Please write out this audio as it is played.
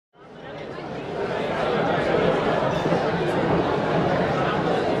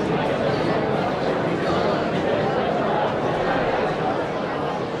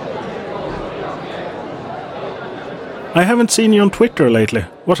I haven't seen you on Twitter lately.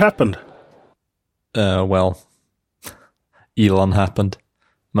 What happened? Well, Elon happened,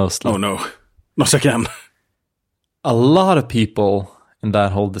 mostly. Oh no, not again. A lot of people in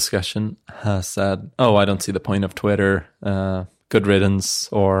that whole discussion has said, oh, I don't see the point of Twitter, good riddance,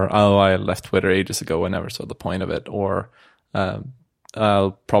 or, oh, I left Twitter ages ago, I never saw the point of it, or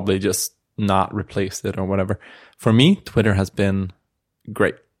I'll probably just not replace it, or whatever. For me, Twitter has been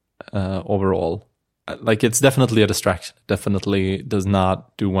great overall. Like, it's definitely a distraction. It definitely does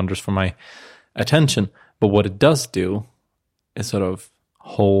not do wonders for my attention. But what it does do is sort of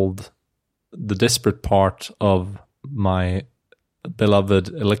hold the disparate part of my beloved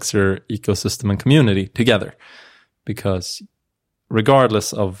Elixir ecosystem and community together. Because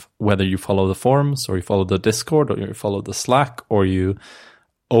regardless of whether you follow the forums or you follow the Discord or you follow the Slack or you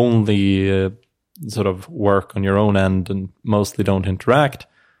only sort of work on your own end and mostly don't interact,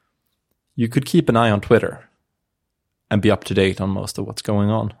 you could keep an eye on Twitter and be up to date on most of what's going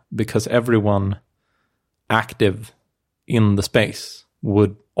on, because everyone active in the space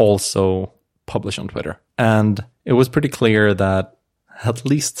would also publish on Twitter. And it was pretty clear that at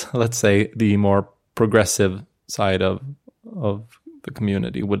least, let's say, the more progressive side of the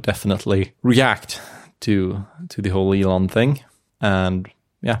community would definitely react to the whole Elon thing. And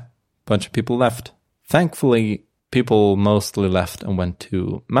yeah, a bunch of people left. Thankfully, people mostly left and went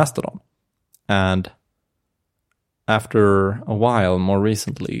to Mastodon. And after a while, more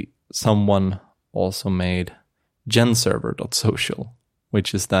recently, someone also made genserver.social,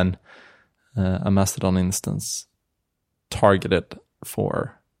 which is then a Mastodon instance targeted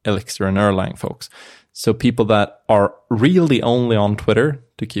for Elixir and Erlang folks. So people that are really only on Twitter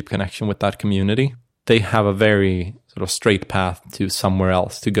to keep connection with that community, they have a very sort of straight path to somewhere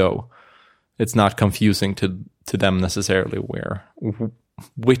else to go. It's not confusing to them necessarily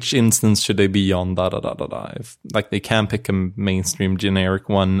which instance should they be on, If, like, they can pick a mainstream generic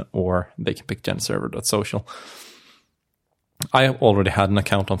one, or they can pick genserver.social. I already had an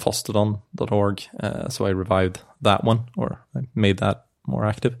account on fosstodon.org, so I revived that one, or I made that more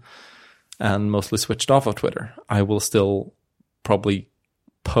active, and mostly switched off of Twitter. I will still probably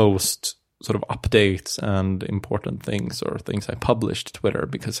post sort of updates and important things or things I publish to Twitter,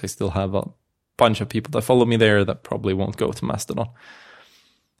 because I still have a bunch of people that follow me there that probably won't go to Mastodon.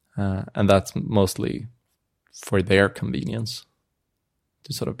 And that's mostly for their convenience,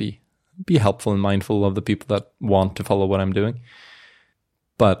 to sort of be helpful and mindful of the people that want to follow what I'm doing.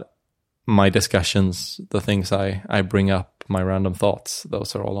 But my discussions, the things I bring up, my random thoughts,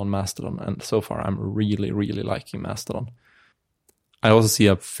 those are all on Mastodon. And so far, I'm really, really liking Mastodon. I also see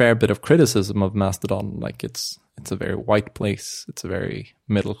a fair bit of criticism of Mastodon. Like, it's a very white place. It's a very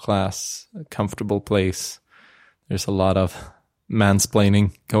middle class, comfortable place. There's a lot of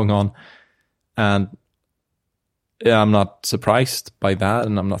mansplaining going on. And yeah, I'm not surprised by that.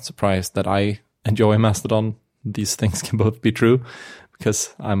 And I'm not surprised that I enjoy Mastodon. These things can both be true,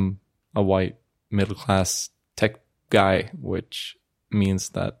 because I'm a white middle class tech guy, which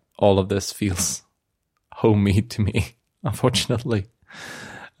means that all of this feels homey to me, unfortunately.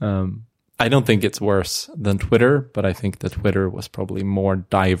 I don't think it's worse than Twitter, but I think that Twitter was probably more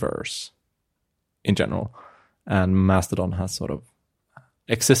diverse in general. And Mastodon has sort of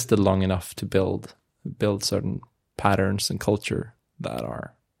existed long enough to build certain patterns and culture that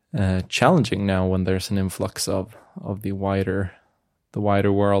are challenging now when there's an influx of the wider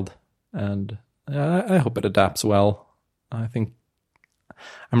world. And I hope it adapts well. I think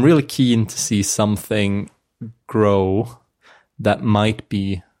I'm really keen to see something grow that might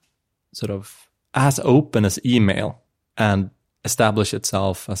be sort of as open as email and establish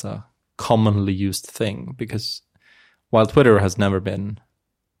itself as a commonly used thing. Because while Twitter has never been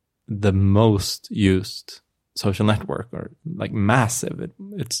the most used social network, or like massive,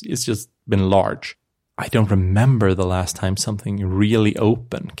 it's just been large. I don't remember the last time something really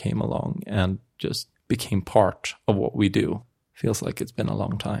open came along and just became part of what we do. Feels like it's been a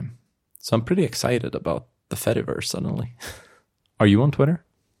long time. So I'm pretty excited about the Fediverse suddenly. Are you on Twitter?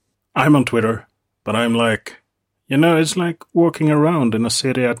 I'm on Twitter, but I'm like, it's like walking around in a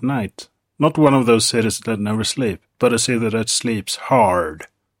city at night. Not one of those cities that never sleep, but a city that sleeps hard.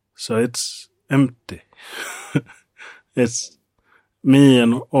 So it's empty. It's me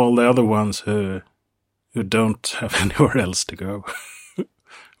and all the other ones who don't have anywhere else to go.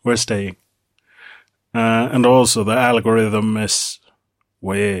 We're staying. And also the algorithm is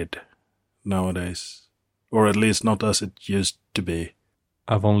weird nowadays. Or at least not as it used to be.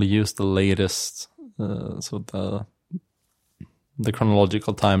 I've only used the latest, so the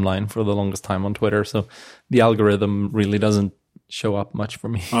chronological timeline for the longest time on Twitter. So the algorithm really doesn't show up much for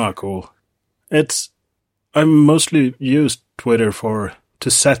me. Ah, cool. I mostly use Twitter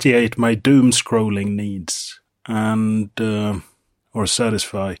to satiate my doom scrolling needs and or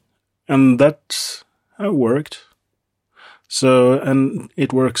satisfy, and that's how it worked. So, and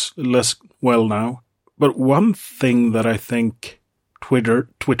it works less well now. But one thing that I think Twitter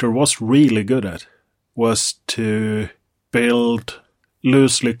was really good at was to build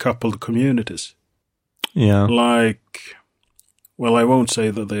loosely coupled communities. Yeah. Like, well, I won't say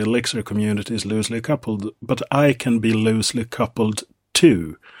that the Elixir community is loosely coupled, but I can be loosely coupled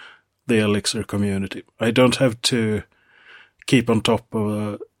to the Elixir community. I don't have to keep on top of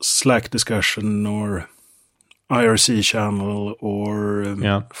a Slack discussion or IRC channel or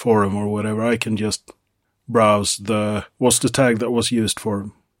forum or whatever. I can just browse what's the tag that was used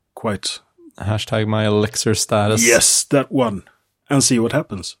for quite... Hashtag my Elixir status. Yes, that one. And see what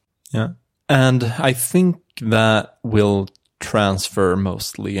happens. Yeah. And I think that will transfer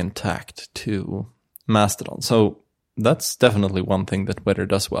mostly intact to Mastodon. So that's definitely one thing that Twitter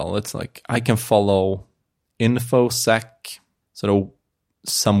does well. It's like I can follow InfoSec, sort of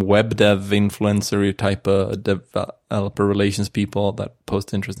some web dev influencer type of developer relations people that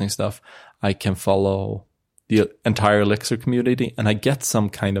post interesting stuff. I can follow the entire Elixir community, and I get some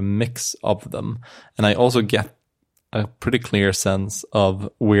kind of mix of them. And I also get a pretty clear sense of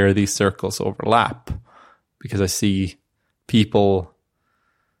where these circles overlap, because I see people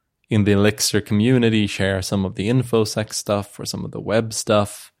in the Elixir community share some of the InfoSec stuff or some of the web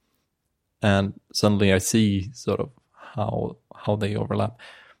stuff, and suddenly I see sort of how they overlap.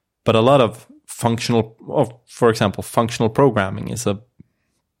 But a lot of for example, functional programming is a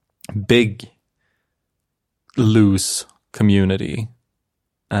big, loose community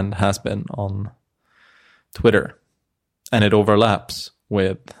and has been on Twitter. And it overlaps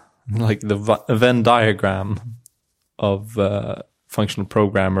with like the Venn diagram of functional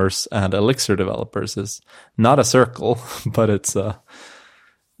programmers and Elixir developers is not a circle, but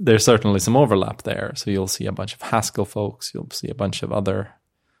there's certainly some overlap there. So you'll see a bunch of Haskell folks, you'll see a bunch of other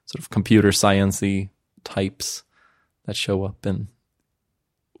sort of computer science-y types that show up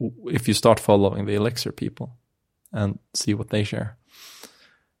if you start following the Elixir people and see what they share.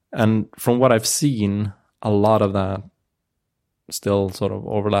 And from what I've seen, a lot of that still sort of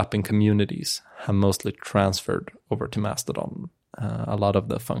overlapping communities have mostly transferred over to Mastodon. A lot of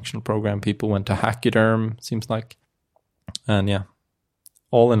the functional program people went to Hachyderm, seems like. And yeah,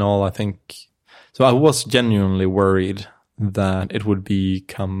 all in all, I think... So I was genuinely worried that it would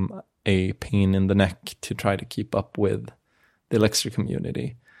become a pain in the neck to try to keep up with the Elixir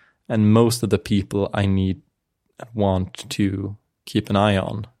community. And most of the people I need and want to keep an eye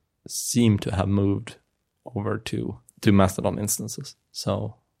on seem to have moved over to Mastodon instances.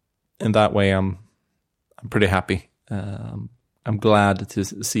 So in that way, I'm pretty happy. I'm glad to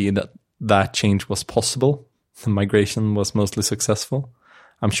see that change was possible. The migration was mostly successful.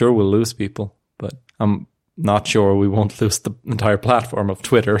 I'm sure we'll lose people, but I'm not sure we won't lose the entire platform of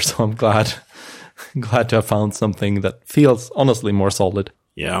Twitter. So I'm glad to have found something that feels honestly more solid.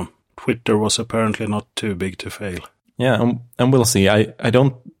 Yeah, Twitter was apparently not too big to fail. Yeah, and we'll see. I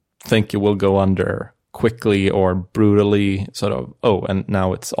don't think it will go under quickly or brutally, sort of, and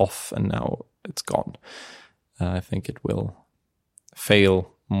now it's off and now it's gone. I think it will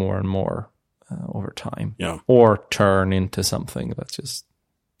fail more and more over time. Yeah. Or turn into something that's just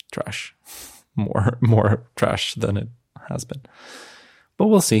trash. More trash than it has been. But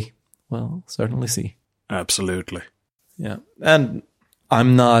we'll see. We'll certainly see. Absolutely. Yeah. And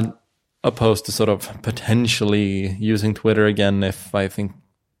I'm not opposed to sort of potentially using Twitter again if I think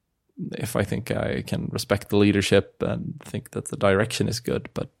I can respect the leadership and think that the direction is good.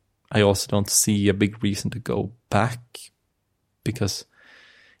 But I also don't see a big reason to go back, because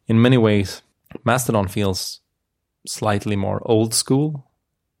in many ways, Mastodon feels slightly more old school.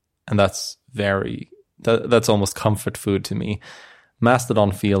 And that's that's almost comfort food to me.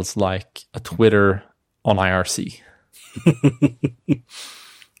 Mastodon feels like a Twitter on IRC.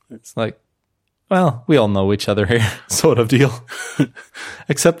 It's like, well, we all know each other here, sort of deal.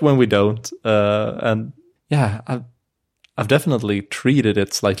 Except when we don't. And yeah, I've definitely treated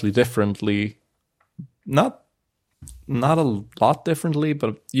it slightly differently. Not a lot differently,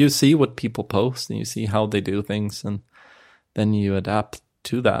 but you see what people post and you see how they do things, and then you adapt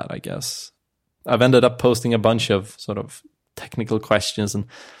to that, I guess. I've ended up posting a bunch of sort of technical questions, and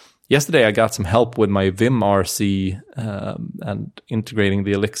yesterday I got some help with my vimRC and integrating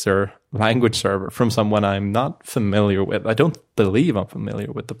the Elixir language server from someone I'm not familiar with. I don't believe I'm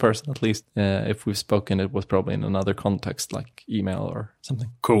familiar with the person, at least. If we've spoken, it was probably in another context, like email or something.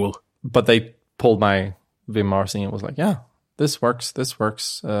 Cool. But they pulled my vimRC and was like, yeah, this works.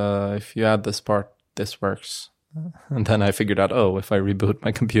 If you add this part, this works. And then I figured out, if I reboot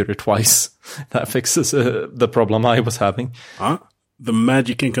my computer twice, that fixes the problem I was having. The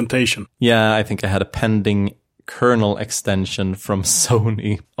magic incantation. Yeah, I think I had a pending kernel extension from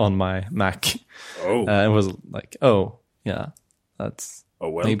Sony on my Mac. It was like,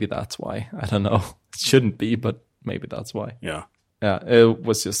 maybe that's why. I don't know. It shouldn't be, but maybe that's why. Yeah. Yeah, it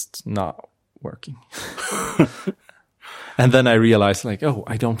was just not working. And then I realized, like,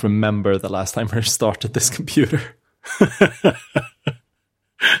 I don't remember the last time I started this computer.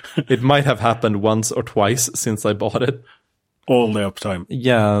 It might have happened once or twice since I bought it. All the uptime.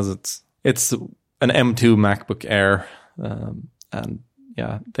 Yeah, it's an M2 MacBook Air, and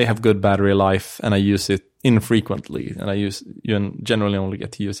yeah, they have good battery life, and I use it infrequently, and you generally only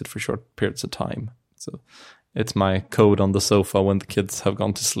get to use it for short periods of time. So it's my code on the sofa when the kids have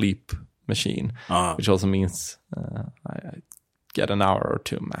gone to sleep machine, which also means I get an hour or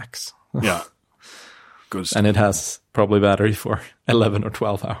two max. Yeah. Good stuff. And it has probably battery for 11 or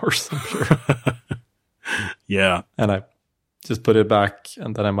 12 hours, I'm sure. Yeah. And I just put it back,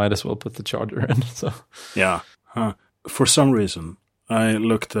 and then I might as well put the charger in. So yeah. For some reason, I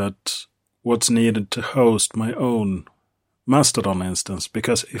looked at what's needed to host my own Mastodon instance,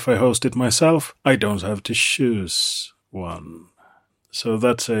 because if I host it myself, I don't have to choose one. So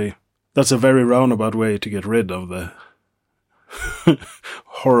that's a very roundabout way to get rid of the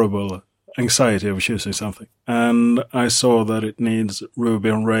horrible anxiety of choosing something. And I saw that it needs Ruby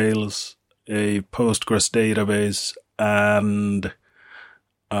on Rails, a Postgres database, and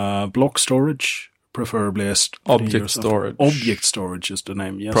block storage, preferably S3. Object storage. Object storage is the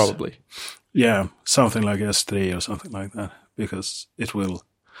name, yes. Probably. Yeah, something like S3 or something like that, because it will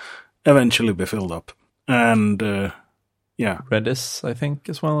eventually be filled up. And, yeah. Redis, I think,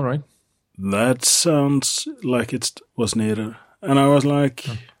 as well, right? That sounds like it was needed. And I was like,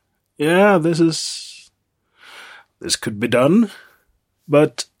 yeah, this could be done.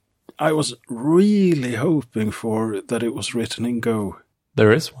 But I was really hoping for that it was written in Go.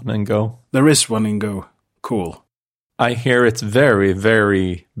 There is one in Go. There is one in Go. Cool. I hear it's very,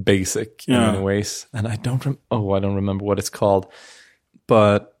 very basic in many ways. And I don't remember what it's called.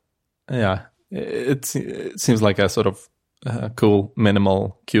 But, yeah, it seems like a sort of cool,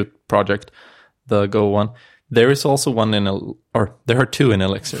 minimal, cute project, the Go one. There is also one there are two in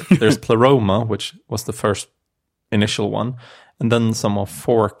Elixir. There's Pleroma, which was the first initial one, and then some are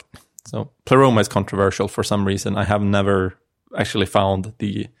forked. So Pleroma is controversial for some reason. I have never actually found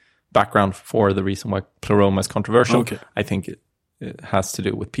the background for the reason why Pleroma is controversial. Okay. I think it has to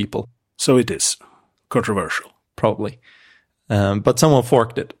do with people. So it is controversial. Probably. But someone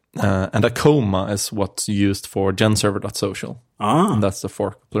forked it. And Acoma is what's used for genserver.social. And that's the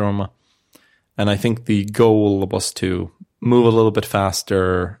fork of Pleroma. And I think the goal was to move a little bit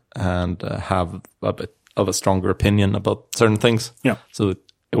faster and have a bit of a stronger opinion about certain things. Yeah. So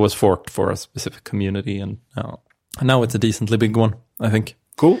it was forked for a specific community, and now it's a decently big one, I think.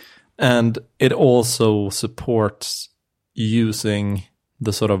 Cool. And it also supports using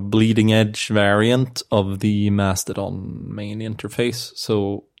the sort of bleeding edge variant of the Mastodon main interface.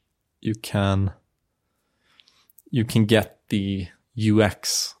 So you can get the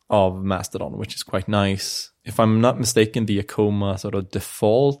UX of Mastodon, which is quite nice. If I'm not mistaken, the Acoma sort of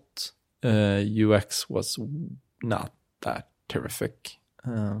default UX was not that terrific.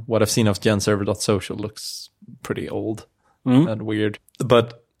 What I've seen of genserver.social looks pretty old and weird.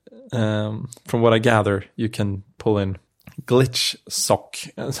 But from what I gather, you can pull in glitch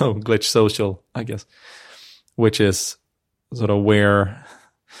social, I guess, which is sort of where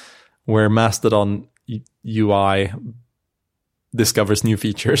Mastodon UI discovers new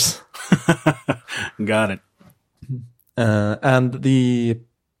features. Got it. And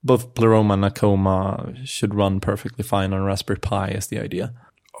both Pleroma and Acoma should run perfectly fine on Raspberry Pi is the idea.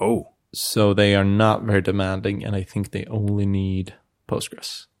 Oh. So they are not very demanding, and I think they only need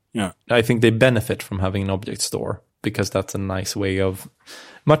Postgres. Yeah. I think they benefit from having an object store, because that's a nice way of,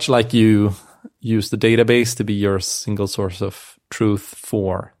 much like you use the database to be your single source of truth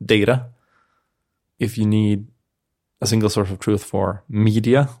for data. If you need a single source of truth for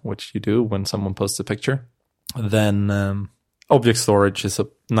media, which you do when someone posts a picture, then object storage is a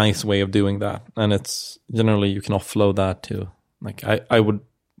nice way of doing that. And it's generally, you can offload that to, like, I would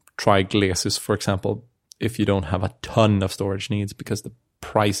try Glacius, for example, if you don't have a ton of storage needs, because the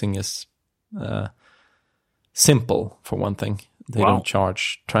pricing is simple, for one thing. They don't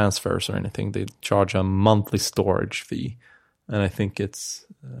charge transfers or anything. They charge a monthly storage fee. And I think it's,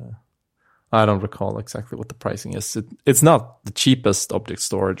 I don't recall exactly what the pricing is. It's not the cheapest object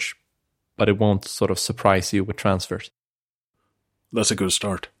storage, but it won't sort of surprise you with transfers. That's a good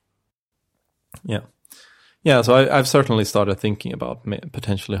start. Yeah, so I've certainly started thinking about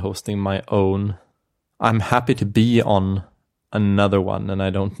potentially hosting my own. I'm happy to be on another one, and I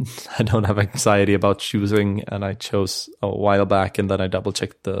don't have anxiety about choosing. And I chose a while back, and then I double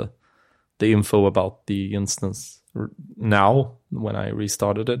checked the info about the instance now when I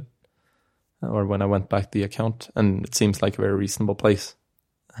restarted it, or when I went back the account, and it seems like a very reasonable place.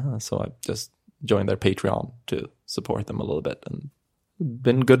 So I just joined their Patreon to support them a little bit, and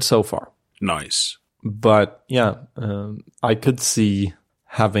been good so far. Nice. But yeah, I could see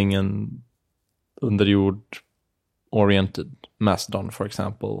having an Underjord-oriented Mastodon, for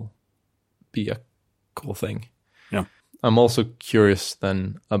example, be a cool thing. Yeah. I'm also curious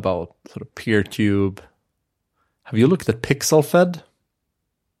then about sort of PeerTube. Have you looked at PixelFed?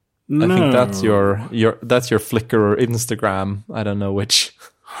 No. I think that's your Flickr or Instagram. I don't know which.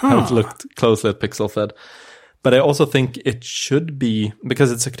 I haven't looked closely at PixelFed. But I also think it should be,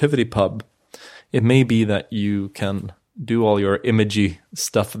 because it's ActivityPub, it may be that you can do all your imagey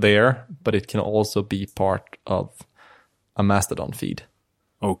stuff there, but it can also be part of a Mastodon feed.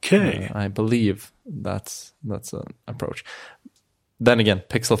 Okay. I believe that's an approach. Then again,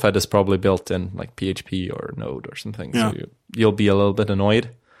 PixelFed is probably built in like PHP or Node or something, so you'll be a little bit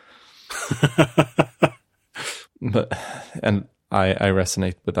annoyed. And I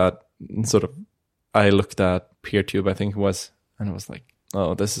resonate with that. Sort of, I looked at PeerTube, I think it was, and it was like,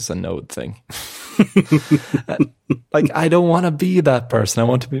 oh, this is a Node thing. Like, I don't want to be that person. I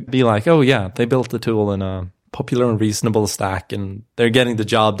want to be like, oh yeah, they built the tool in a popular and reasonable stack, and they're getting the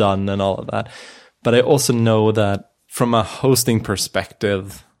job done and all of that. But I also know that from a hosting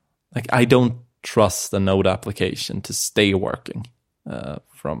perspective, like, I don't trust the Node application to stay working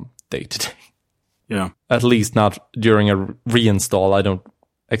from day to day. Yeah. At least not during a reinstall. I don't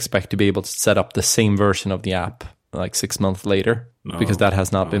expect to be able to set up the same version of the app like 6 months later, because that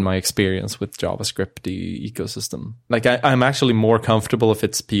has not been my experience with JavaScript, the ecosystem. Like, I'm actually more comfortable if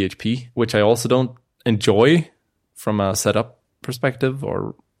it's PHP, which I also don't enjoy from a setup perspective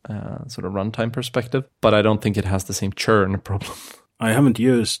or sort of runtime perspective, but I don't think it has the same churn problem. I haven't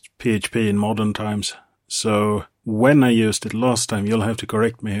used PHP in modern times, so when I used it last time, you'll have to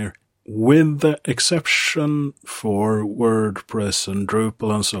correct me here. With the exception for WordPress and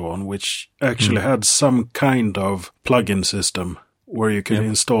Drupal and so on, which actually had some kind of plugin system where you could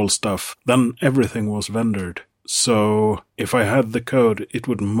install stuff, then everything was vendored. So if I had the code, it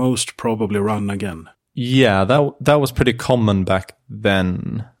would most probably run again. Yeah, that was pretty common back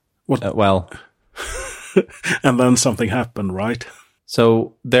then. What? Well, and then something happened, right?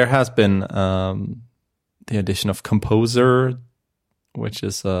 So there has been the addition of Composer, which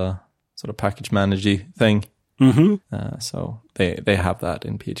is a sort of package manager thing. Mm-hmm. So they have that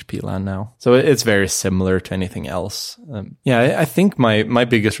in PHP land now. So it's very similar to anything else. I think my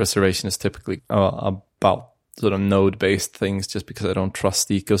biggest reservation is typically about sort of node-based things, just because I don't trust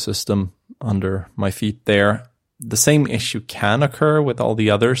the ecosystem under my feet there. The same issue can occur with all the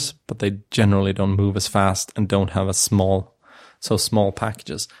others, but they generally don't move as fast and don't have small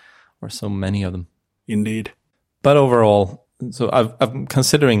packages, or so many of them. Indeed. But overall, so I'm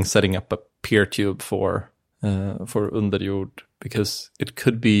considering setting up a PeerTube for Underjord, because it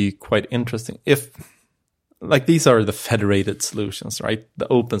could be quite interesting if, like, these are the federated solutions, right? The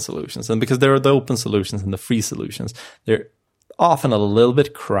open solutions. And because there are the open solutions and the free solutions, they're often a little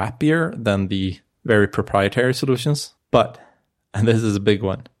bit crappier than the very proprietary solutions. But, and this is a big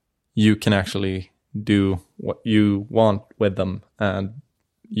one, you can actually do what you want with them, and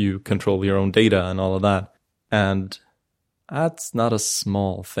you control your own data and all of that. And that's not a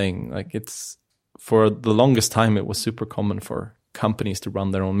small thing. Like, it's, for the longest time, it was super common for companies to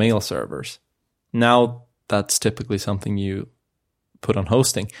run their own mail servers. Now, that's typically something you put on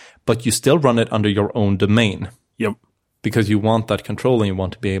hosting, but you still run it under your own domain. Yep. Because you want that control, and you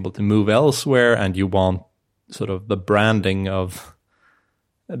want to be able to move elsewhere, and you want sort of the branding of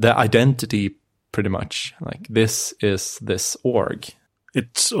the identity, pretty much. Like, this is this org.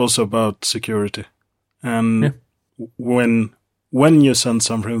 It's also about security. And when you send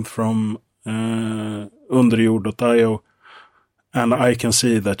something from Underjord.io, and I can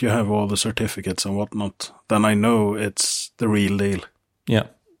see that you have all the certificates and whatnot, then I know it's the real deal. Yeah.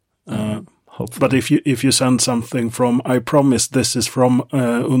 Hopefully. But if you send something from, I promise this is from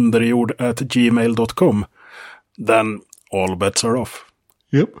underjord@gmail.com, then all bets are off.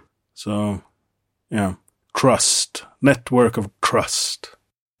 Yep. So, yeah. Trust. Network of trust.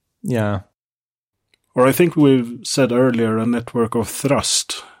 Yeah. Or I think we've said earlier a network of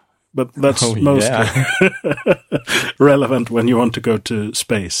thrust. But that's mostly relevant when you want to go to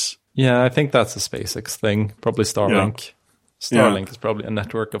space. Yeah, I think that's a SpaceX thing. Probably Starlink. Yeah. Starlink is probably a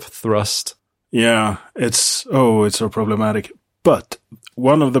network of thrust. Yeah, it's so problematic. But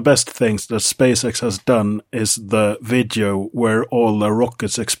one of the best things that SpaceX has done is the video where all the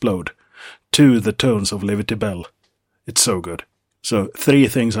rockets explode to the tones of Liberty Bell. It's so good. So 3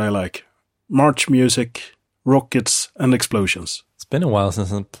 things I like: march music, rockets, and explosions. It's been a while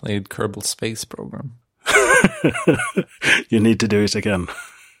since I played Kerbal Space Program. You need to do it again.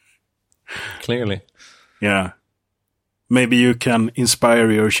 Clearly. Yeah. Maybe you can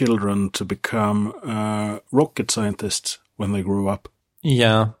inspire your children to become rocket scientists when they grow up.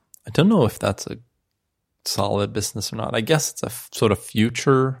 Yeah. I don't know if that's a solid business or not. I guess it's a sort of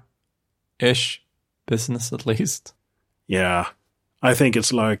future-ish business at least. Yeah. I think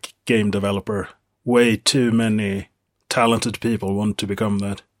it's like game developer. Way too many talented people want to become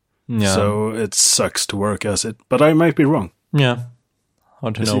that. Yeah. So it sucks to work as it. But I might be wrong. Yeah.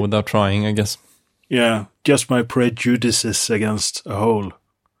 Hard to know without trying, I guess. Yeah, just my prejudices against a whole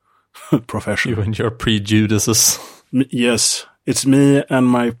profession. You and your prejudices. Yes, it's me and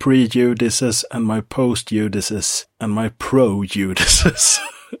my prejudices and my post-judices and my pro-judices.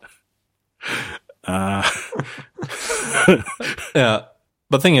 Yeah,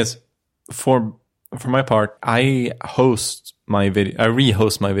 but thing is, for my part, I rehost my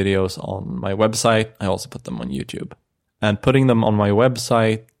videos on my website. I also put them on YouTube. And putting them on my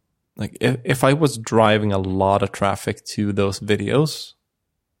website, like if I was driving a lot of traffic to those videos,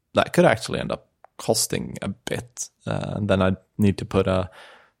 that could actually end up costing a bit. And then I'd need to put a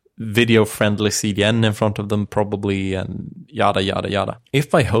video-friendly CDN in front of them probably, and yada, yada, yada.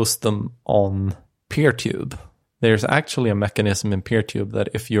 If I host them on PeerTube, there's actually a mechanism in PeerTube that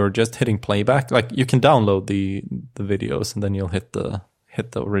if you're just hitting playback, like you can download the videos and then you'll hit the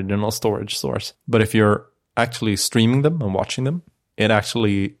original storage source. But if you're actually streaming them and watching them, it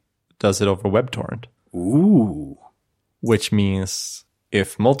actually does it over WebTorrent. Ooh. Which means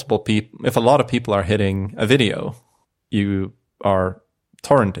if a lot of people are hitting a video, you are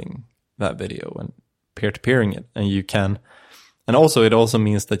torrenting that video and peer-to-peering it. And it also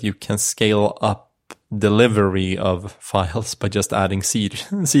means that you can scale up delivery of files by just adding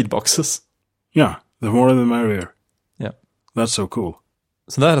seed boxes. Yeah, the more the merrier. Yeah. That's so cool.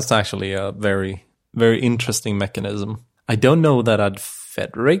 So that is actually a very, very interesting mechanism. I don't know that I'd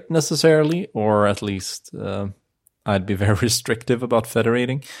federate necessarily, or at least I'd be very restrictive about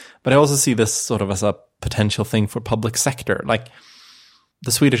federating. But I also see this sort of as a potential thing for public sector. Like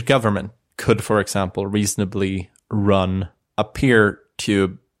the Swedish government could, for example, reasonably run a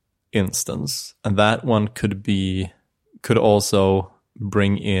PeerTube instance, and that one could also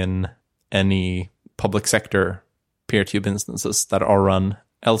bring in any public sector PeerTube instances that are run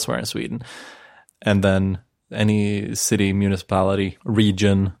elsewhere in Sweden. And then any city, municipality,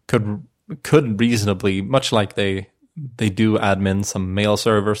 region could reasonably, much like they do admin some mail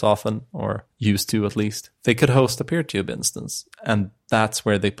servers often, or used to at least, they could host a PeerTube instance. And that's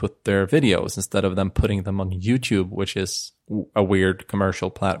where they put their videos instead of them putting them on YouTube, which is a weird commercial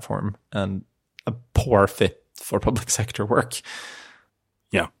platform and a poor fit for public sector work.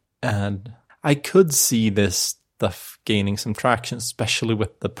 Yeah. And I could see this stuff gaining some traction, especially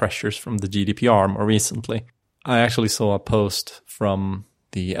with the pressures from the GDPR more recently. I actually saw a post from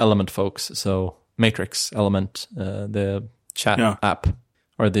the Element folks, so Matrix Element, the chat app,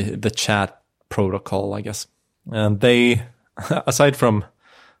 or the chat protocol, I guess. And they, aside from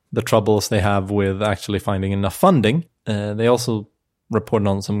the troubles they have with actually finding enough funding, they also reported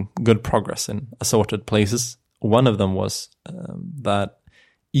on some good progress in assorted places. One of them was that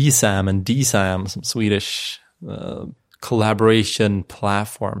ESAM and DSAM, some Swedish collaboration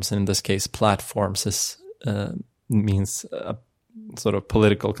platforms, in this case platforms means a sort of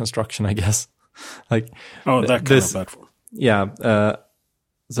political construction, I guess. Like that kind of platform. Yeah.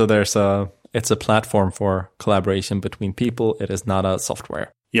 So it's a platform for collaboration between people. It is not a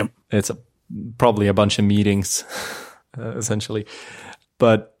software. Yep. It's probably a bunch of meetings, essentially.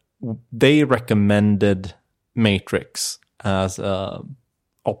 But they recommended Matrix as a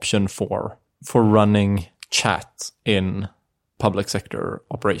option for running chat in public sector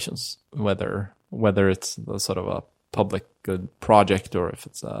operations, whether it's a sort of a public good project or if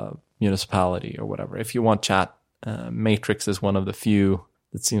it's a municipality or whatever. If you want chat, Matrix is one of the few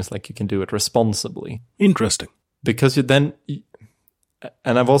that seems like you can do it responsibly. Interesting. Because and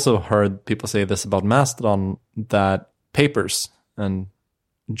I've also heard people say this about Mastodon, that papers and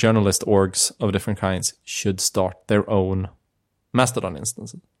journalist orgs of different kinds should start their own Mastodon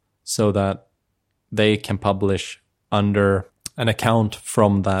instances so that they can publish under an account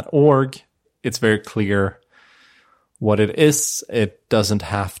from that org. It's very clear what it is. It doesn't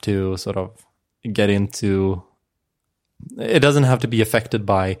have to sort of it doesn't have to be affected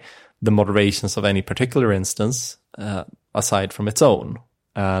by the motivations of any particular instance aside from its own.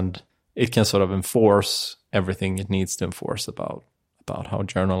 And it can sort of enforce everything it needs to enforce about how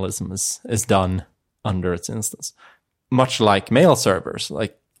journalism is done under its instance. Much like mail servers,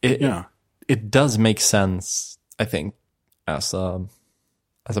 like it does make sense, I think, as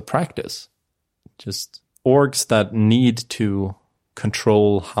a practice. Just orgs that need to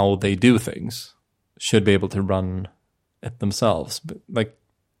control how they do things should be able to run it themselves. But like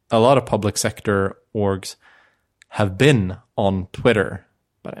a lot of public sector orgs have been on Twitter,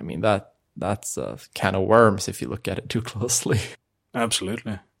 but I mean that's a can of worms if you look at it too closely.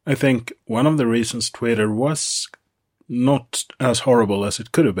 Absolutely. I think one of the reasons Twitter was not as horrible as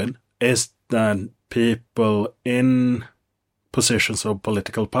it could have been is that people in positions of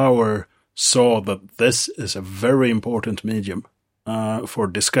political power saw that this is a very important medium for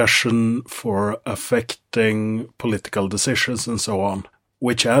discussion, for affecting political decisions and so on,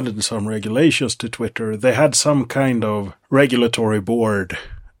 which added some regulations to Twitter. They had some kind of regulatory board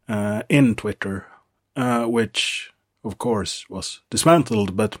in Twitter, which of course was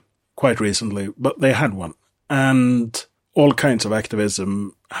dismantled, but quite recently, but they had one. And all kinds of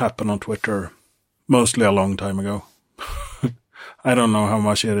activism happened on Twitter, mostly a long time ago. I don't know how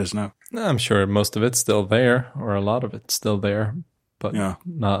much it is now. I'm sure most of it's still there, or a lot of it's still there, but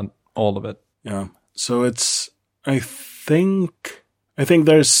not all of it. Yeah. So I think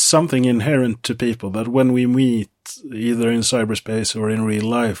there's something inherent to people that when we meet, either in cyberspace or in real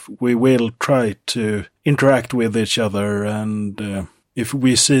life, we will try to interact with each other. And if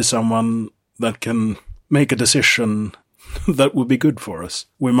we see someone that can make a decision that would be good for us,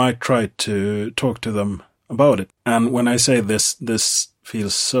 we might try to talk to them about it. And when I say this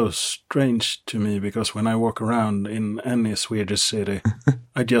feels so strange to me, because when I walk around in any Swedish city,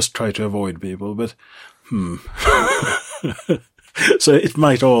 I just try to avoid people, but so it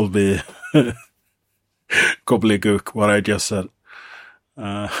might all be gobbledygook, what I just said.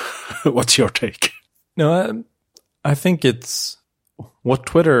 What's your take? No, I think it's what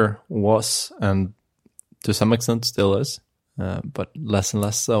Twitter was, and to some extent still is, but less and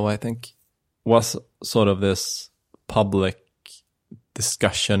less so, I think, was sort of this public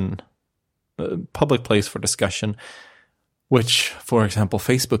discussion, public place for discussion, which, for example,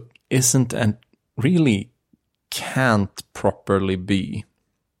 Facebook isn't and really can't properly be.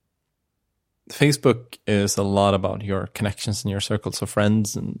 Facebook is a lot about your connections and your circles of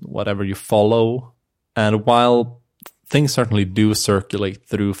friends and whatever you follow. And while things certainly do circulate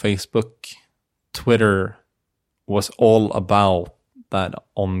through Facebook, Twitter was all about that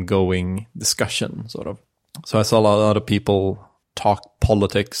ongoing discussion, sort of. So I saw a lot of people talk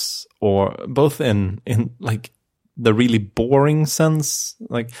politics, or both in like the really boring sense,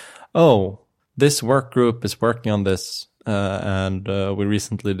 like, oh, this work group is working on this, and we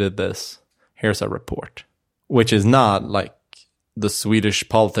recently did this. Here's a report, which is not like the Swedish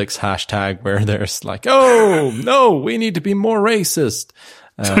politics hashtag where there's like, oh, no, we need to be more racist.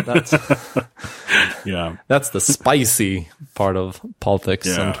 That's that's the spicy part of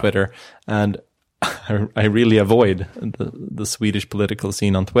politics on Twitter. And I really avoid the Swedish political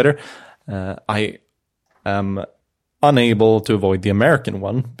scene on Twitter. I am unable to avoid the American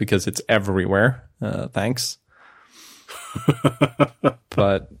one because it's everywhere. Thanks.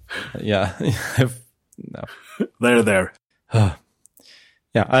 But yeah, no. They're there.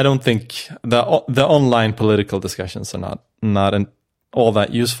 Yeah, I don't think the online political discussions are not all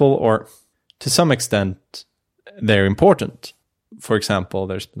that useful, or to some extent they're important. For example,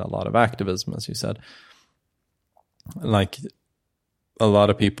 there's been a lot of activism, as you said. Like, a lot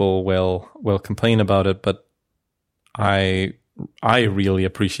of people will complain about it, but I really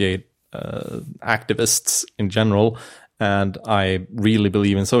appreciate activists in general, and I really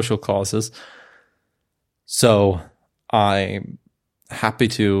believe in social causes. So I'm happy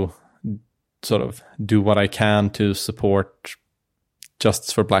to sort of do what I can to support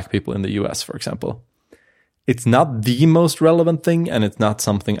justice for Black people in the US, for example. It's not the most relevant thing, and it's not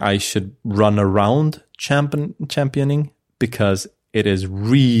something I should run around championing, because it is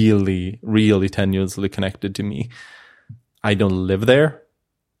really, really tenuously connected to me. I don't live there,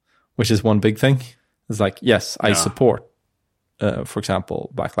 which is one big thing. It's like, yes, I support, for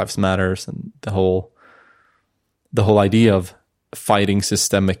example, Black Lives Matters and the whole idea of fighting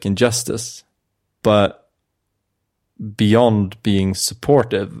systemic injustice. But beyond being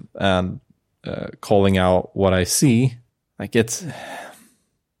supportive and calling out what I see, like,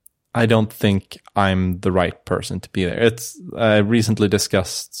 I don't think I'm the right person to be there. I recently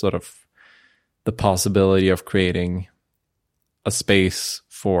discussed sort of the possibility of creating a space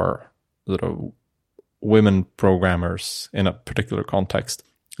for sort of women programmers in a particular context.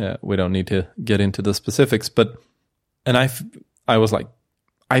 We don't need to get into the specifics, and I was like,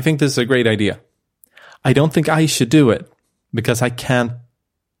 I think this is a great idea. I don't think I should do it because I can't.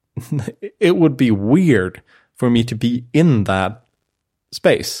 It would be weird for me to be in that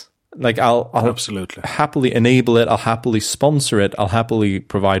space. Like I'll absolutely happily enable it. I'll happily sponsor it. I'll happily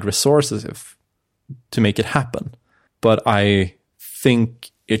provide resources to make it happen. But I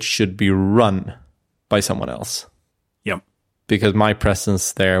think it should be run by someone else. Yep. Because my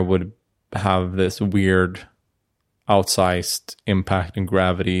presence there would have this weird outsized impact and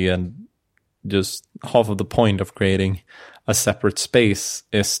gravity, and just half of the point of creating a separate space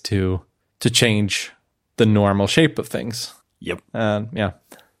is to change the normal shape of things. Yep. And yeah.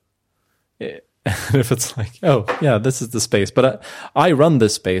 If it's like, oh, yeah, this is the space, but I run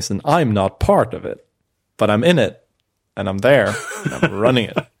this space and I'm not part of it, but I'm in it and I'm there and I'm running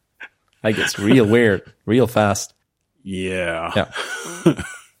it. It gets real weird, real fast. Yeah. Yeah.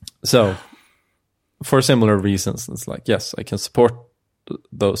 So, for similar reasons, it's like, yes, I can support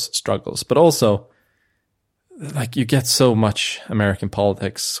those struggles, but also, like, you get so much American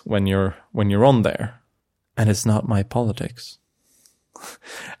politics when you're on there, and it's not my politics.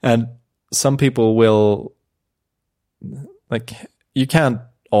 And some people will, like, you can't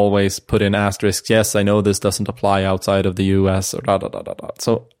always put in asterisks. Yes, I know this doesn't apply outside of the US or da da da da da.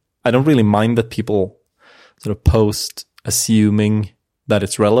 So I don't really mind that people sort of post assuming that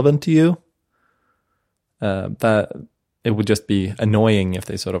it's relevant to you. That it would just be annoying if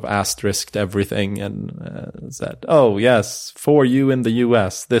they sort of asterisked everything and said, oh, yes, for you in the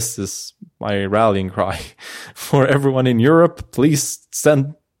US, this is my rallying cry. For everyone in Europe, please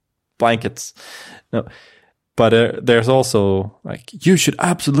send blankets. No, but there's also like, you should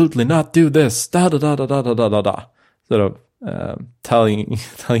absolutely not do this. Da da da da da da da da. Sort of telling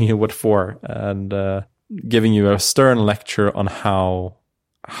you what for, and giving you a stern lecture on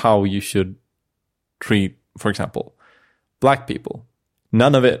how you should treat, for example, Black people.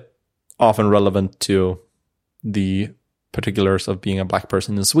 None of it often relevant to the particulars of being a Black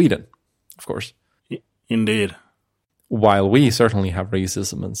person in Sweden, of course. Indeed. While we certainly have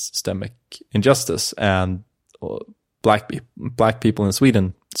racism and systemic injustice, and Black people in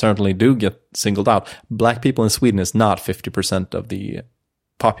Sweden certainly do get singled out. Black people in Sweden is not 50% of the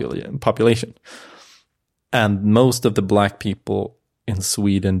population. And most of the Black people in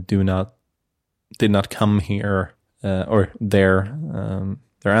Sweden did not come here, or their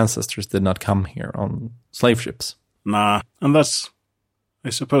ancestors did not come here on slave ships. Nah, and I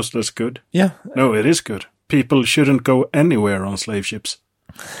suppose that's good. Yeah. No, it is good. People shouldn't go anywhere on slave ships.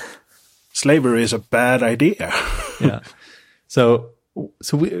 Slavery is a bad idea. Yeah. So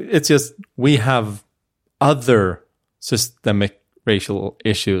it's just, we have other systemic racial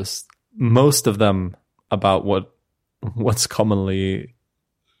issues, most of them about what's commonly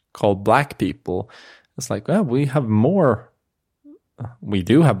called Black people. It's like, well, we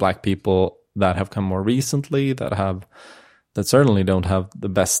do have Black people that have come more recently, that certainly don't have the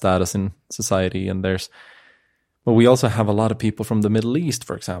best status in society, but we also have a lot of people from the Middle East,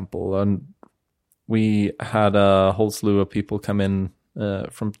 for example, and we had a whole slew of people come in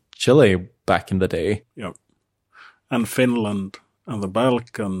from Chile back in the day. Yeah, and Finland and the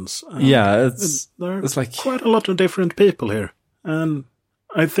Balkans. And yeah, it's like quite a lot of different people here, and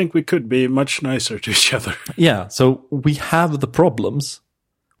I think we could be much nicer to each other. Yeah, so we have the problems.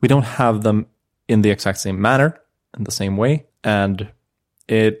 We don't have them in the exact same manner, in the same way, and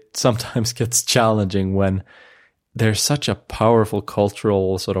it sometimes gets challenging when there's such a powerful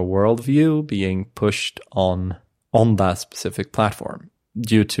cultural sort of worldview being pushed on that specific platform,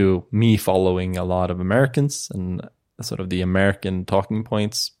 due to me following a lot of Americans and sort of the American talking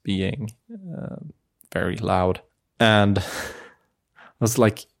points being very loud. And I was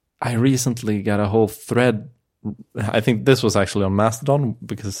like, I recently got a whole thread. I think this was actually on Mastodon,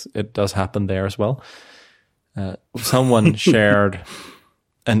 because it does happen there as well. Someone shared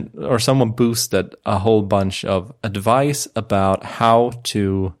or someone boosted a whole bunch of advice about how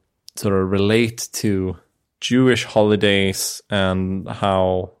to sort of relate to Jewish holidays, and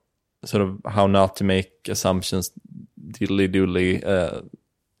how not to make assumptions doodly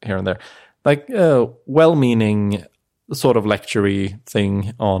here and there. Like well-meaning sort of lecture-y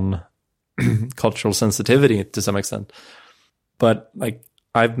thing on cultural sensitivity to some extent. But like,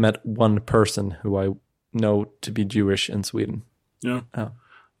 I've met one person who I know to be Jewish in Sweden. Yeah.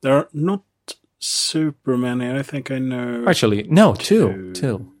 There are not super many. I think I know. Actually, no, two.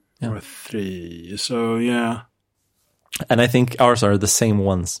 Yeah. Or three. So yeah. And I think ours are the same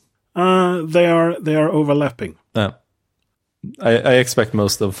ones. They are overlapping. I expect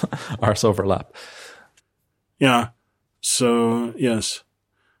most of ours overlap. Yeah. So yes.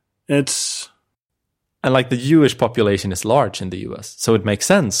 It's... And like the Jewish population is large in the US. So it makes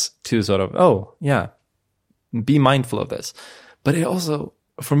sense to sort of, oh, yeah, be mindful of this. But it also,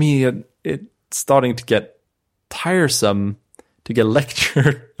 for me, it's starting to get tiresome to get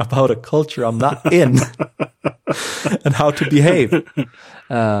lectured about a culture I'm not in and how to behave.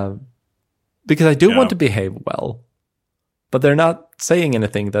 Because I do want to behave well, but they're not saying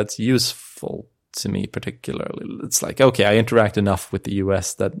anything that's useful to me particularly. It's like, okay, I interact enough with the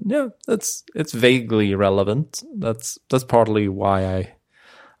US that, yeah, it's vaguely relevant. That's partly why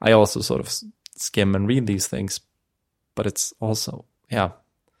I also sort of skim and read these things, but it's also, yeah,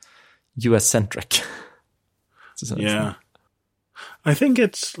 US-centric. Yeah. I think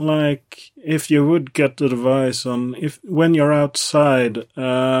it's like if you would get advice on when you're outside,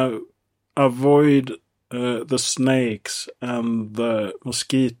 avoid the snakes and the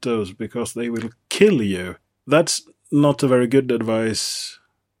mosquitoes because they will kill you. That's not a very good advice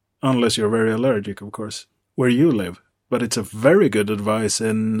unless you're very allergic, of course, where you live. But it's a very good advice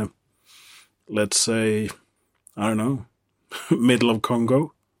in, let's say, I don't know, middle of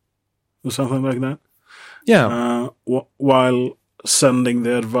Congo or something like that. Yeah. While sending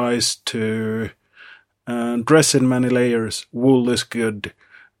the advice to dress in many layers, wool is good.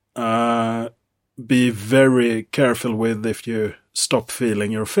 Be very careful with if you stop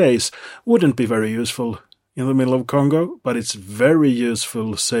feeling your face. Wouldn't be very useful in the middle of Congo, but it's very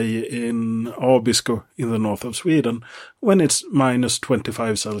useful, say, in Abisko in the north of Sweden, when it's minus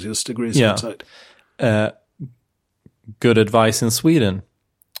 25 Celsius degrees outside. Good advice in Sweden.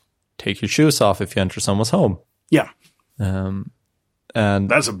 Take your shoes off if you enter someone's home. Yeah. And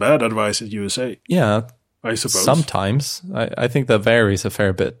that's a bad advice in USA. Yeah. I suppose. Sometimes. I think that varies a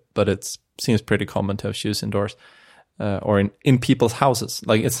fair bit, but it seems pretty common to have shoes indoors or in people's houses.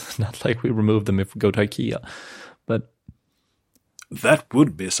 Like, it's not like we remove them if we go to IKEA, but... That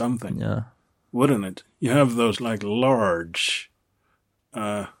would be something. Yeah. Wouldn't it? You have those, like, large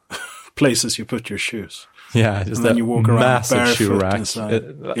places you put your shoes. Yeah, just that you walk massive shoe rack.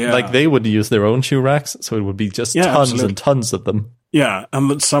 Like, they would use their own shoe racks, so it would be just tons and tons of them. Yeah,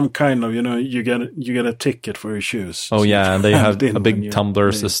 and some kind of, you get a ticket for your shoes. Oh, so yeah, and they have a big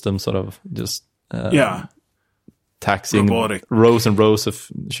tumbler system, sort of just taxiing robotic rows and rows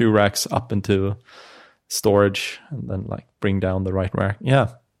of shoe racks up into storage, and then like bring down the right rack.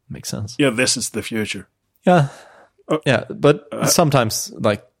 Yeah, makes sense. Yeah, this is the future. Yeah, yeah, but sometimes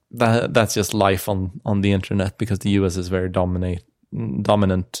like that's just life on the internet, because the US is very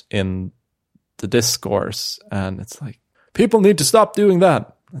dominant in the discourse, and it's like, people need to stop doing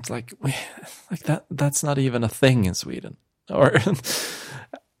that. It's like that's not even a thing in Sweden.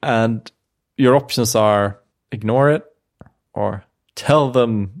 And your options are ignore it or tell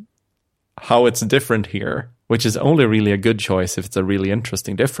them how it's different here, which is only really a good choice if it's a really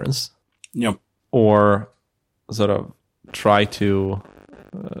interesting difference. Yep. Or sort of try to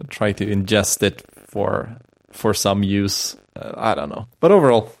ingest it for some use. I don't know. But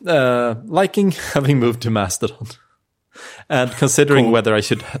overall, liking having moved to Mastodon. And considering whether I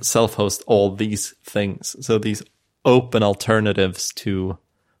should self-host all these things. So these open alternatives to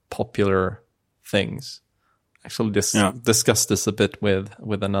popular things. Actually discussed this a bit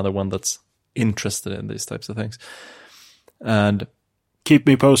with another one that's interested in these types of things. And keep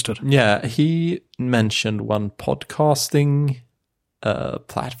me posted. Yeah, he mentioned one podcasting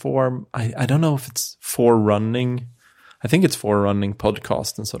platform. I don't know if it's for running. I think it's for running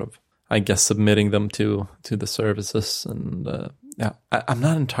podcasts and sort of, I guess, submitting them to the services. And I'm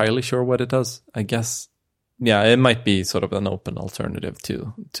not entirely sure what it does. I guess, yeah, it might be sort of an open alternative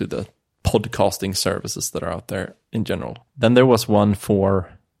to the podcasting services that are out there in general. Then there was one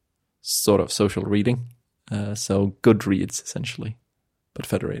for sort of social reading. So Goodreads, essentially, but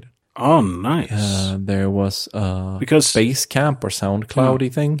federated. Oh, nice. There was because Basecamp or SoundCloud-y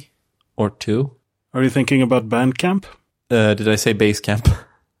thing, or two. Are you thinking about Bandcamp? Did I say Basecamp?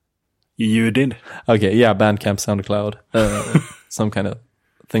 You did. Okay, yeah, Bandcamp, SoundCloud, some kind of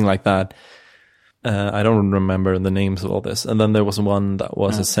thing like that. I don't remember the names of all this. And then there was one that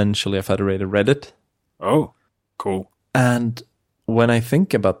was essentially a federated Reddit. Oh, cool. And when I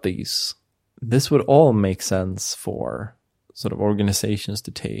think about these, this would all make sense for sort of organizations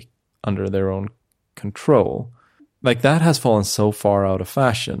to take under their own control. Like, that has fallen so far out of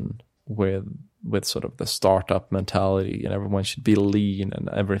fashion with sort of the startup mentality, and everyone should be lean and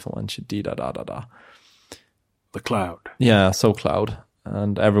everyone should da-da-da-da-da. The cloud. Yeah, so cloud.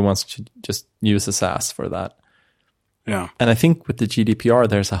 And everyone should just use a SaaS for that. Yeah. And I think with the GDPR,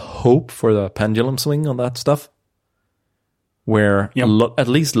 there's a hope for the pendulum swing on that stuff, where at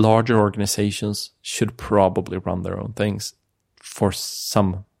least larger organizations should probably run their own things for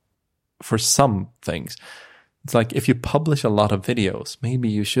some for some things. It's like if you publish a lot of videos, maybe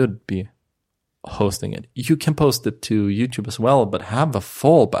you should be hosting it. You can post it to YouTube as well, but have a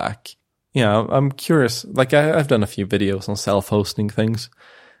fallback. Yeah, I'm curious. Like I've done a few videos on self-hosting things,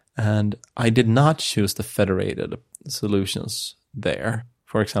 and I did not choose the federated solutions there.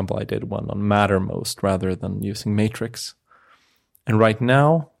 For example, I did one on Mattermost rather than using Matrix. And right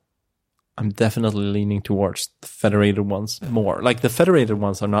now, I'm definitely leaning towards the federated ones more. Like the federated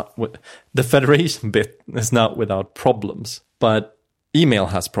ones are not, the federation bit is not without problems, but email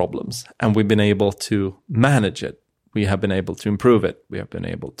has problems, and we've been able to manage it. We have been able to improve it. We have been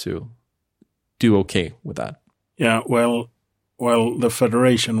able to do okay with that. Yeah, well, the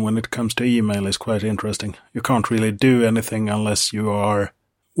federation when it comes to email is quite interesting. You can't really do anything unless you are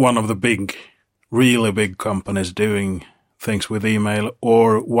one of the really big companies doing things with email,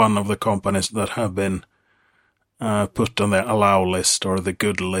 or one of the companies that have been put on the allow list or the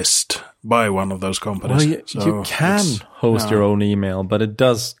good list by one of those companies. Well, you can host your own email, but it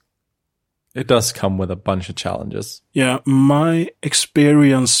does come with a bunch of challenges. Yeah, my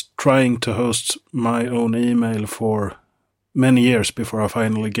experience trying to host my own email for many years before I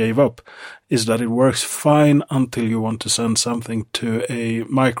finally gave up is that it works fine until you want to send something to a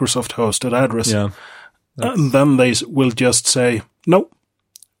Microsoft hosted address. Yeah. And then they will just say, no,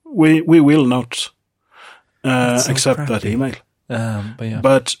 we will not accept that email.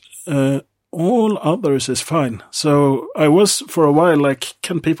 But all others is fine. So I was for a while like,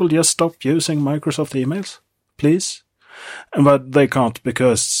 can people just stop using Microsoft emails, please? But they can't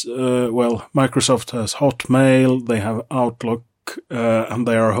because, Microsoft has Hotmail, they have Outlook, and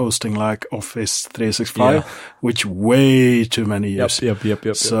they are hosting like Office 365, which way too many use.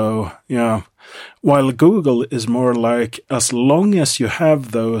 Yep. So, yeah. While Google is more like, as long as you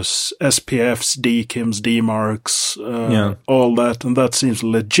have those SPFs, DKIMs, DMARCs, all that, and that seems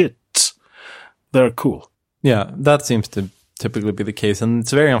legit, they're cool. Yeah, that seems to typically be the case. And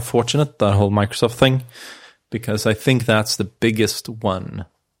it's very unfortunate, that whole Microsoft thing, because I think that's the biggest one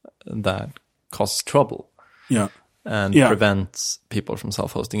that causes trouble. Yeah. And prevents people from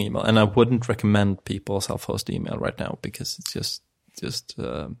self-hosting email. And I wouldn't recommend people self-host email right now because it's just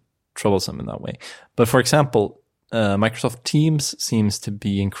troublesome in that way. But for example, Microsoft Teams seems to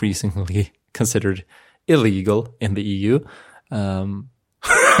be increasingly considered illegal in the EU.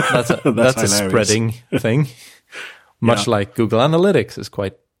 That's a spreading thing. Much like Google Analytics is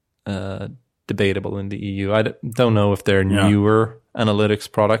quite debatable in the EU. I don't know if they're newer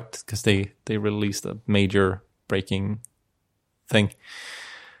analytics product because they released a major breaking thing.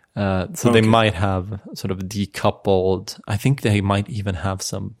 They might have sort of decoupled. I think they might even have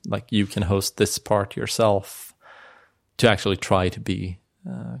some, like you can host this part yourself to actually try to be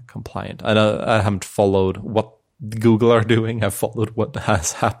compliant. I haven't followed what Google are doing. I've followed what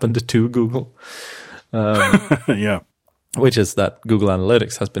has happened to Google. Which is that Google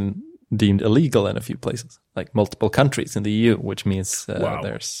Analytics has been deemed illegal in a few places, like multiple countries in the EU, which means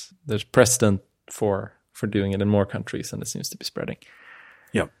there's precedent for doing it in more countries, and it seems to be spreading.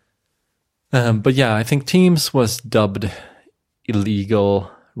 Yeah. But yeah, I think Teams was dubbed illegal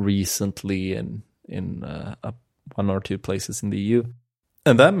recently in one or two places in the EU.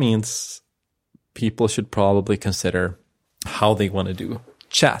 And that means people should probably consider how they want to do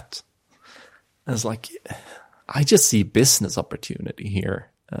chat. And it's like, I just see business opportunity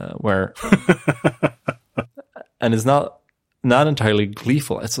here, where, and it's not entirely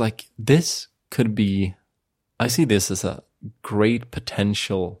gleeful. It's like, this could be, I see this as a great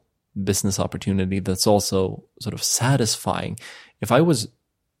potential business opportunity that's also sort of satisfying. If I was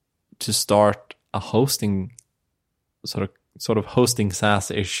to start a hosting sort of hosting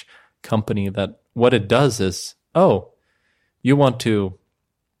SaaS-ish company, that what it does is, you want to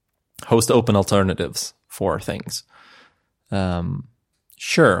host open alternatives for things.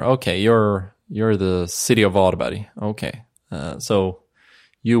 Sure, okay, you're the city of Varberg. Okay, so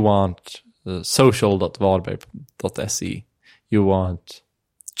you want social.varberg.se, you want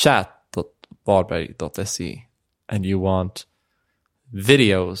chat.varberg.se, and you want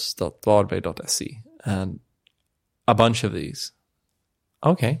videos.varberg.se, and a bunch of these.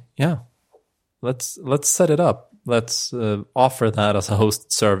 Okay, yeah. Let's set it up. Let's offer that as a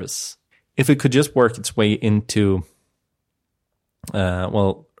hosted service. If it could just work its way into,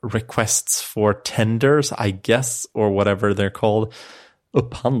 requests for tenders, I guess, or whatever they're called,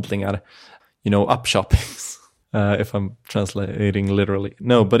 upphandlingar, upshoppings, if I'm translating literally.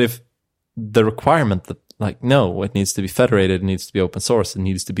 No, but if the requirement that, no, it needs to be federated, it needs to be open source, it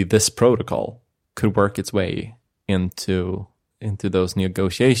needs to be this protocol, could work its way into those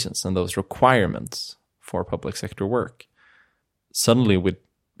negotiations and those requirements for public sector work, suddenly we'd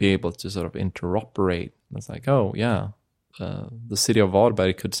be able to sort of interoperate. It's like, oh yeah, the city of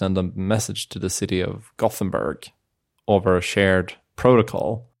Varberg could send a message to the city of Gothenburg over a shared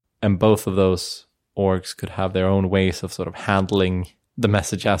protocol, and both of those orgs could have their own ways of sort of handling the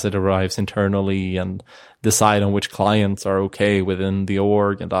message as it arrives internally and decide on which clients are okay within the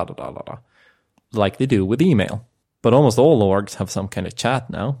org and da da da da da, like they do with email. But almost all orgs have some kind of chat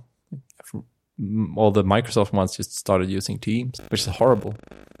now. All the Microsoft ones just started using Teams, which is horrible.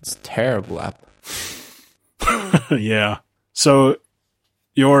 It's a terrible app. Yeah. So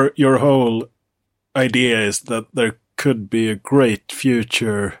your whole idea is that there could be a great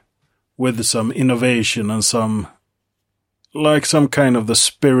future with some innovation and some kind of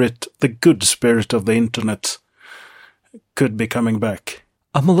the good spirit of the internet could be coming back.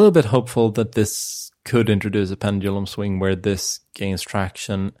 I'm a little bit hopeful that this could introduce a pendulum swing where this gains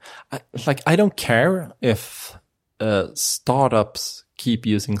traction. I don't care if startups keep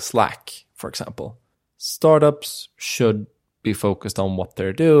using Slack, for example. Startups should be focused on what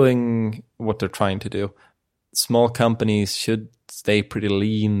they're doing, what they're trying to do. Small companies should stay pretty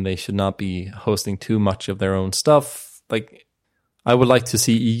lean. They should not be hosting too much of their own stuff. Like, I would like to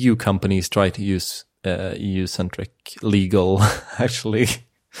see EU companies try to use EU-centric legal, actually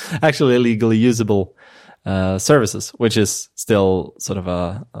legally usable services, which is still sort of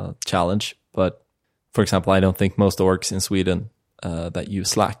a challenge. But for example, I don't think most orgs in Sweden that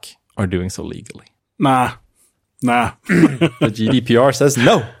use Slack are doing so legally. Nah. The GDPR says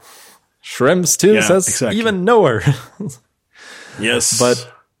no. Schrems 2 says exactly. even noer. Yes.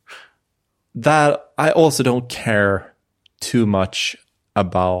 But that I also don't care too much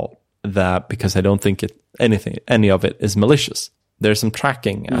about that because I don't think any of it is malicious. There's some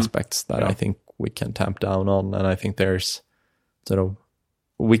tracking aspects that I think we can tamp down on, and I think there's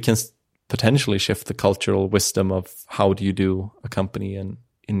we can potentially shift the cultural wisdom of how do you do a company in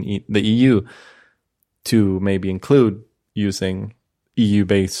the EU to maybe include using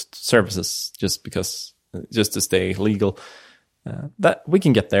EU-based services just to stay legal. That we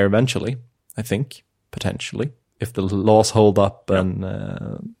can get there eventually, I think, potentially, if the laws hold up and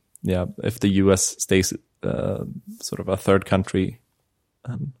if the US stays sort of a third country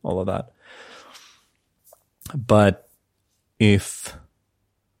and all of that. But if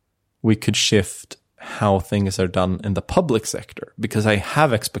we could shift how things are done in the public sector, because I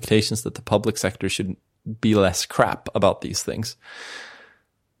have expectations that the public sector should be less crap about these things.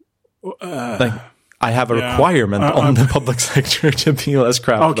 Like, I have a requirement on the public sector to be less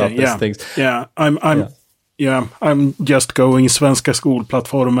crap about these things. Yeah, I'm just going Svenska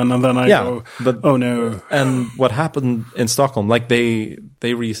skolplattformen and then I go, but, oh no. And what happened in Stockholm, like they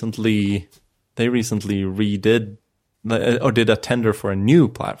recently redid or did a tender for a new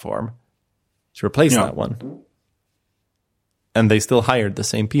platform to replace that one. And they still hired the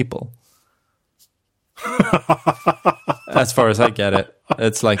same people. As far as I get it,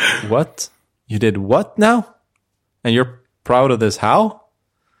 it's like, what? You did what now? And you're proud of this? How?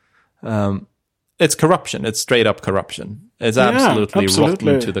 It's corruption. It's straight up corruption. It's absolutely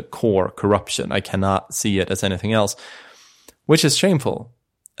rotten to the core corruption. I cannot see it as anything else, which is shameful.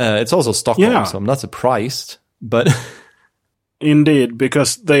 It's also Stockholm, so I'm not surprised. But indeed,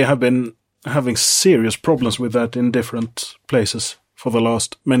 because they have been having serious problems with that in different places for the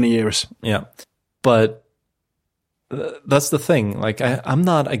last many years. Yeah, but that's the thing. Like, I'm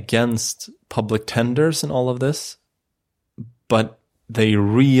not against public tenders and all of this, but they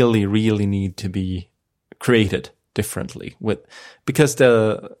really, really need to be created differently because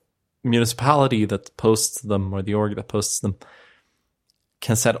the municipality that posts them or the org that posts them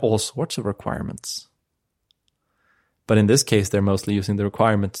can set all sorts of requirements. But in this case, they're mostly using the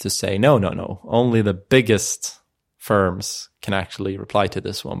requirements to say, no, only the biggest firms can actually reply to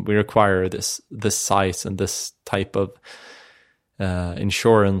this one. We require this size and this type of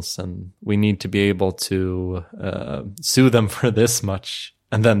insurance, and we need to be able to sue them for this much.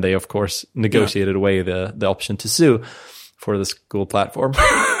 And then they, of course, negotiated away the option to sue for the school platform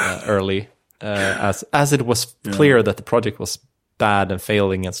early, as it was clear that the project was bad and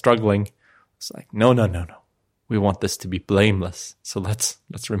failing and struggling. It's like, no. We want this to be blameless, so let's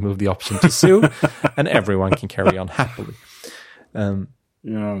remove the option to sue, and everyone can carry on happily. $500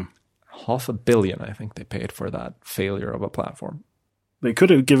 million, I think they paid for that failure of a platform. They could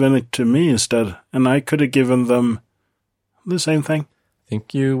have given it to me instead, and I could have given them the same thing. I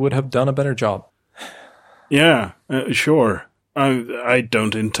think you would have done a better job. Yeah, sure. I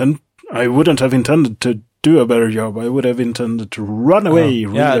wouldn't have intended to do a better job. I would have intended to run away.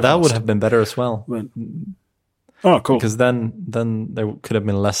 That would have been better as well. But, oh, cool. Because then there could have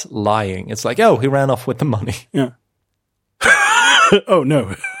been less lying. It's like, oh, he ran off with the money. Yeah. Oh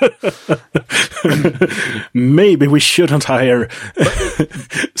no. Maybe we shouldn't hire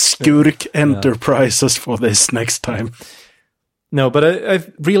Skurk Enterprises for this next time. No, but I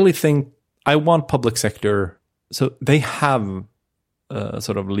really think I want public sector. So they have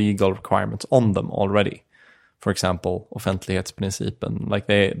sort of legal requirements on them already. For example, offentlighetsprincipen, like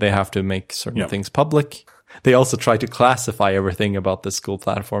they have to make certain things public. They also try to classify everything about the school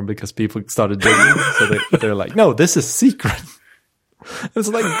platform because people started digging. So they're like, no, this is secret. It's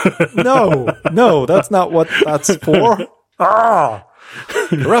like, no, that's not what that's for.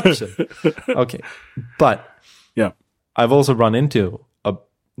 Corruption. Okay. But I've also run into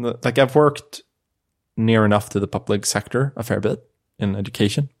I've worked near enough to the public sector a fair bit in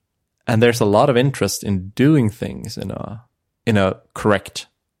education. And there's a lot of interest in doing things in a correct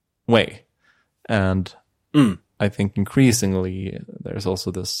way. And I think increasingly there's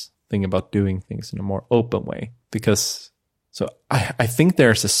also this thing about doing things in a more open way. Because I think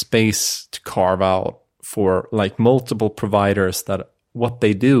there's a space to carve out for like multiple providers that what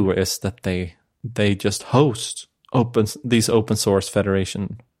they do is that they just host these open source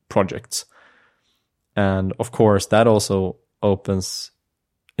federation projects. And of course that also opens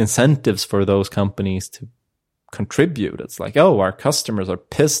incentives for those companies to contribute. It's like, oh, our customers are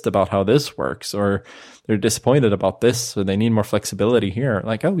pissed about how this works, or they're disappointed about this, so they need more flexibility here.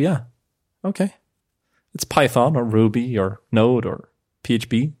 Like, oh yeah, okay. It's Python or Ruby or Node or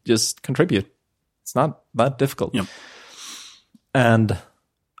PHP. Just contribute. It's not that difficult. Yep. And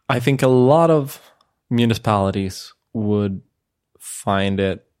I think a lot of municipalities would find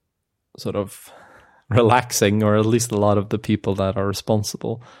it sort of relaxing, or at least a lot of the people that are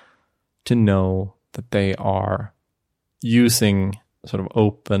responsible, to know that they are using sort of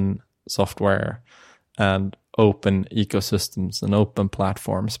open software and open ecosystems and open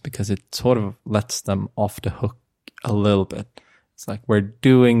platforms, because it sort of lets them off the hook a little bit. It's like, we're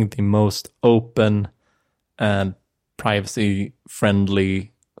doing the most open and privacy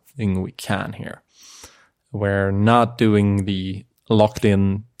friendly thing we can here. We're not doing the locked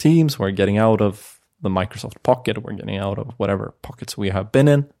in teams. We're getting out of the Microsoft Pocket. We're getting out of whatever pockets we have been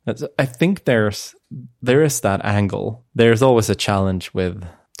in. I think there is that angle. There's always a challenge with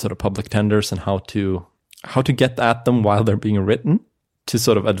sort of public tenders and how to get at them while they're being written, to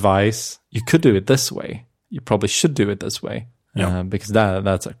sort of advise, you could do it this way. You probably should do it this way. Because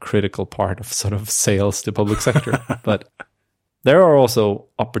that's a critical part of sort of sales to public sector. But there are also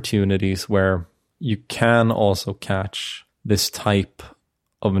opportunities where you can also catch this type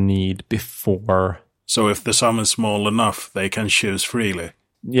of need before. So if the sum is small enough, they can choose freely.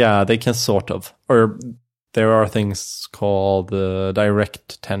 Yeah, they can sort of. Or there are things called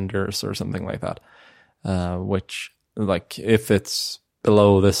direct tenders or something like that, which, like, if it's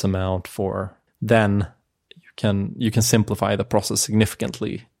below this amount then you can simplify the process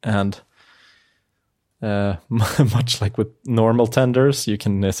significantly. And much like with normal tenders, you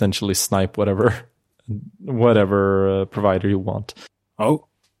can essentially snipe whatever provider you want. Oh.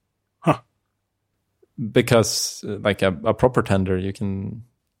 Because like a proper tender, you can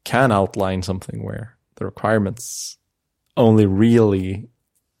outline something where the requirements only really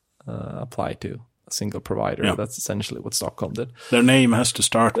apply to a single provider. Yeah. That's essentially what Stockholm did. Their name has to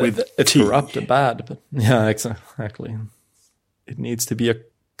start with it's T. corrupt and bad, but yeah, exactly. It needs to be a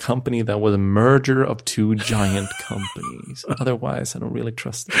company that was a merger of two giant companies. Otherwise, I don't really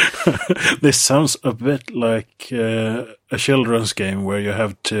trust it. This sounds a bit like a children's game where you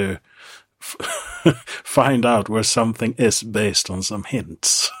have to find out where something is based on some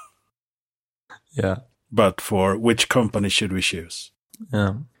hints. Yeah. But for which company should we choose?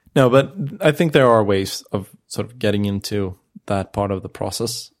 Yeah. No, but I think there are ways of sort of getting into that part of the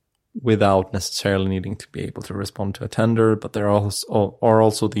process without necessarily needing to be able to respond to a tender. But there are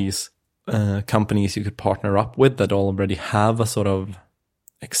also these companies you could partner up with that already have a sort of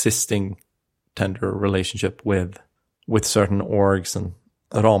existing tender relationship with certain orgs, and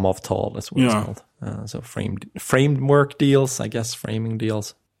ramavtal is what it's called. So framework deals, I guess, framing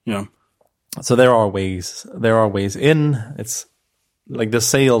deals. Yeah. So there are ways in. It's like the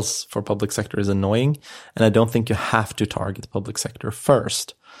sales for public sector is annoying, and I don't think you have to target public sector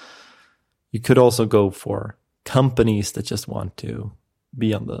first. You could also go for companies that just want to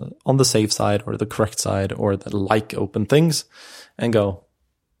be on the safe side or the correct side, or that like open things, and go,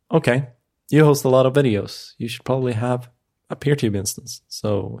 okay, you host a lot of videos. You should probably have a PeerTube instance.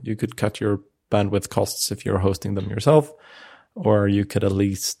 So you could cut your bandwidth costs if you're hosting them yourself, or you could at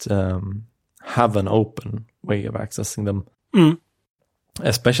least have an open way of accessing them.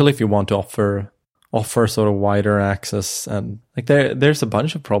 Especially if you want to offer sort of wider access. And like there's a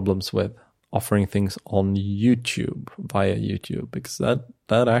bunch of problems with offering things on YouTube via YouTube, because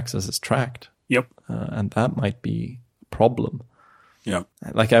that access is tracked. Yep. And that might be a problem. Yeah.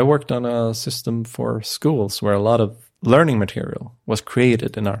 Like I worked on a system for schools where a lot of learning material was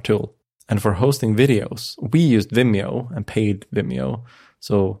created in our tool. And for hosting videos, we used Vimeo and paid Vimeo.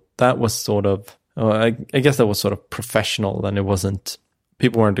 So that was sort of, I guess that was sort of professional, and it wasn't,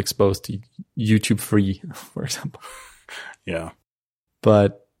 people weren't exposed to YouTube free, for example. Yeah.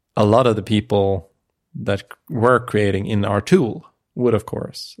 But a lot of the people that were creating in our tool would, of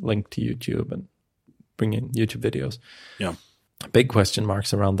course, link to YouTube and bring in YouTube videos. Yeah. Big question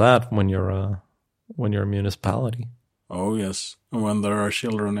marks around that when you're a municipality. Oh, yes. And when there are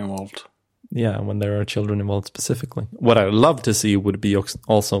children involved. Yeah, when there are children involved specifically. What I would love to see would be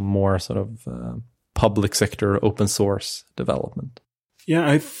also more sort of public sector open source development. Yeah,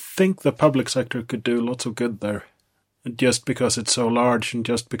 I think the public sector could do lots of good there. Just because it's so large, and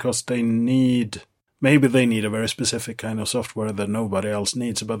just because maybe they need a very specific kind of software that nobody else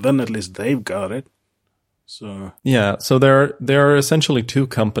needs, but then at least they've got it. So yeah, so there are essentially two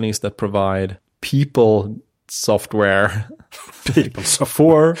companies that provide people software. People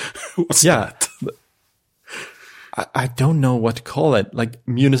software. What's that? I don't know what to call it. Like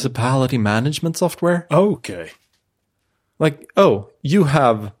municipality management software. Okay. Like, oh, you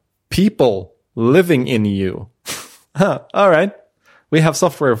have people living in you. Huh, all right. We have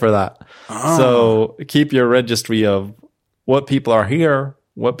software for that. So keep your registry of what people are here,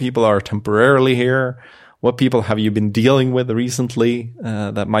 what people are temporarily here, what people have you been dealing with recently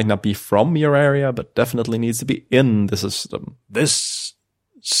that might not be from your area, but definitely needs to be in the system. This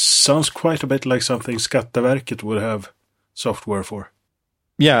sounds quite a bit like something Skatteverket would have software for.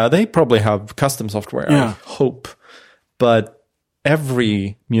 Yeah, they probably have custom software, I hope. But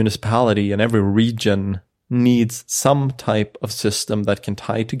every municipality and every region needs some type of system that can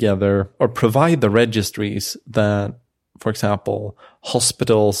tie together or provide the registries that, for example,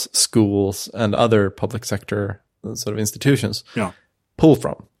 hospitals, schools, and other public sector sort of institutions pull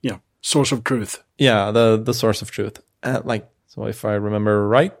from. Yeah, source of truth. Yeah, the source of truth. So if I remember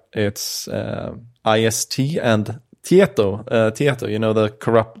right, it's IST and Tieto, the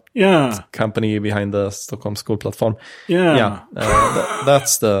corrupt company behind the Stockholm School Platform. Yeah.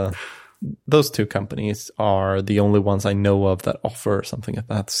 Those two companies are the only ones I know of that offer something at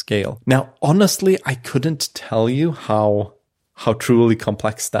that scale. Now, honestly, I couldn't tell you how truly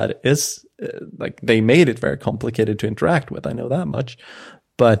complex that is. Like they made it very complicated to interact with. I know that much,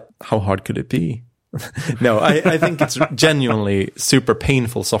 but how hard could it be? No, I think it's genuinely super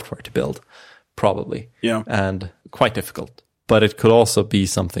painful software to build, probably. Yeah. And quite difficult. But it could also be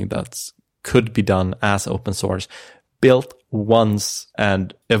something that could be done as open source, built once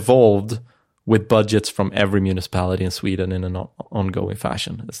and evolved with budgets from every municipality in Sweden in an ongoing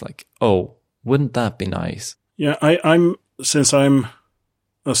fashion. It's like, oh, wouldn't that be nice? Yeah, since I'm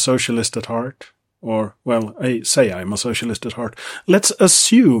a socialist at heart, or, well, I say I'm a socialist at heart. Let's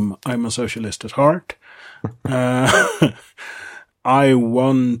assume I'm a socialist at heart. I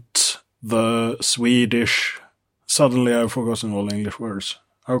want the Swedish... Suddenly I've forgotten all English words.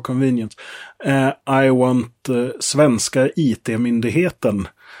 How convenient. I want the svenska IT-myndigheten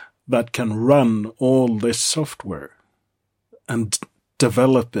that can run all this software and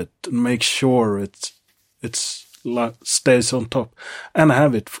develop it and make sure it stays on top and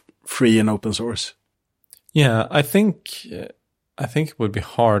have it free and open source. Yeah, I think it would be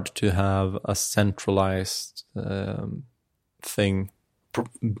hard to have a centralized thing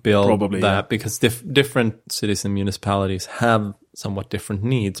build probably, that because different cities and municipalities have somewhat different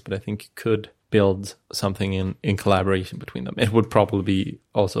needs, but I think you could build something in collaboration between them. It would probably be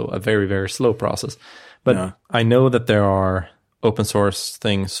also a very, very slow process. But I know that there are open source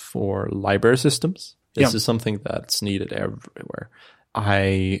things for library systems. This is something that's needed everywhere.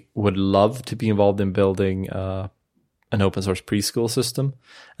 I would love to be involved in building an open source preschool system.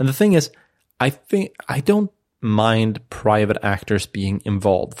 And the thing is, I don't mind private actors being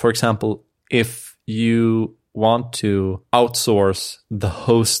involved. For example, if you want to outsource the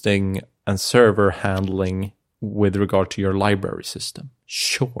hosting and server handling with regard to your library system,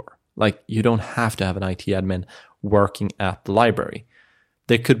 sure. Like, you don't have to have an IT admin working at the library.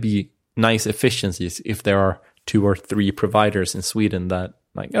 There could be nice efficiencies if there are 2 or 3 providers in Sweden that,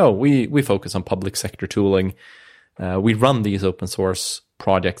 like, oh, we focus on public sector tooling. We run these open source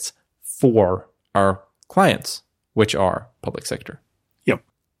projects for our clients, which are public sector. Yep.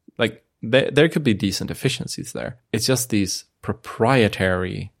 Like, there could be decent efficiencies there. It's just these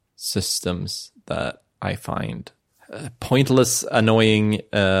proprietary systems that I find pointless, annoying,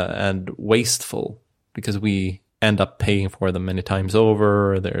 and wasteful, because we end up paying for them many times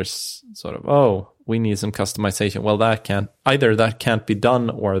over. There's sort of, oh, we need some customization. Well, that can't be done,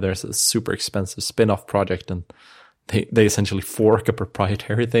 or there's a super expensive spin-off project and they essentially fork a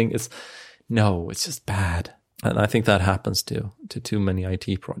proprietary thing. It's just bad. And I think that happens to too many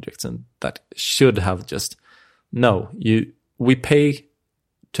IT projects, and that should have just, we pay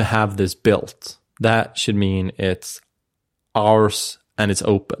to have this built. That should mean it's ours and it's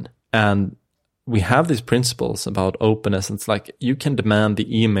open. And we have these principles about openness. And it's like you can demand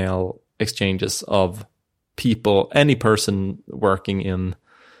the email exchanges of people, any person working in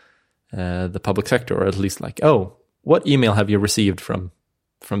the public sector, or at least like, oh, what email have you received from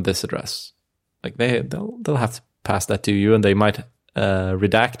this address? Like they'll have to pass that to you, and they might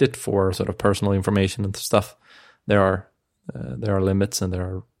redact it for sort of personal information and stuff. There are limits and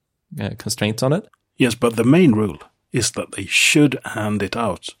there are constraints on it. Yes, but the main rule is that they should hand it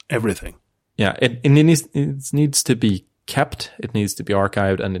out, everything. Yeah, it needs to be kept, it needs to be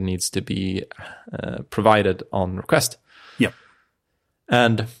archived, and it needs to be provided on request. Yeah.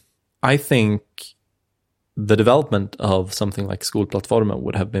 And I think the development of something like Skolplattformen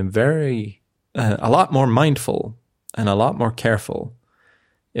would have been a lot more mindful and a lot more careful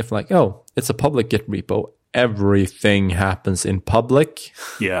if like, oh, it's a public Git repo. Everything happens in public.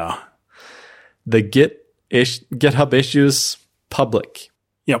 Yeah. The GitHub issues, public.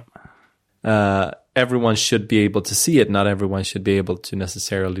 Yep. Everyone should be able to see it. Not everyone should be able to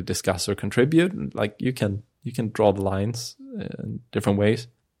necessarily discuss or contribute. Like you can draw the lines in different ways.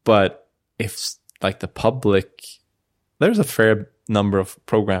 But if like the public, there's a fair number of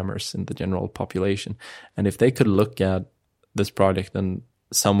programmers in the general population. And if they could look at this project and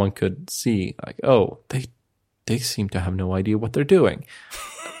someone could see like, oh, they seem to have no idea what they're doing.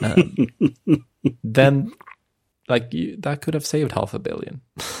 Then like that could have saved $500 million.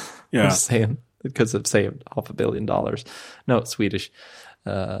 Yeah. I'm saying it could have saved $500 million. No, Swedish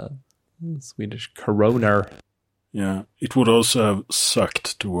kronor. Yeah, it would also have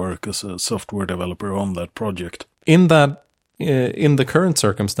sucked to work as a software developer on that project. In the current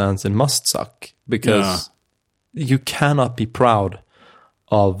circumstance, it must suck because you cannot be proud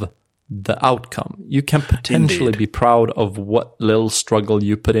of the outcome. You can potentially be proud of what little struggle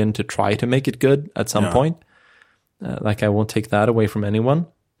you put in to try to make it good at some point. Like I won't take that away from anyone.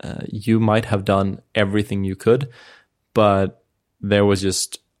 You might have done everything you could, but there was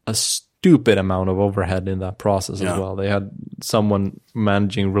just a stupid amount of overhead in that process as well. They had someone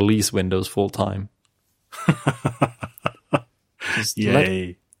managing release windows full time.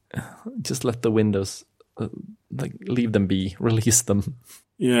 Just let the windows, like leave them be, release them.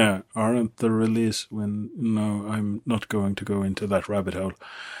 Yeah, aren't the release when? No, I'm not going to go into that rabbit hole.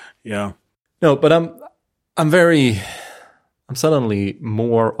 Yeah. No, but I'm suddenly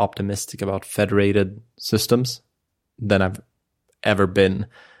more optimistic about federated systems than I've ever been.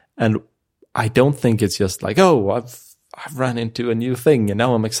 And I don't think it's just like, oh, I've run into a new thing and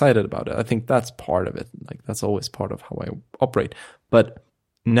now I'm excited about it. I think that's part of it. Like that's always part of how I operate. But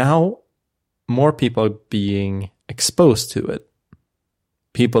now more people are being exposed to it.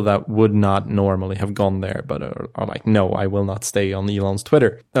 People that would not normally have gone there, but are like, no, I will not stay on Elon's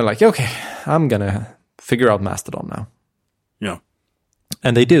Twitter. They're like, okay, I'm going to figure out Mastodon now. Yeah.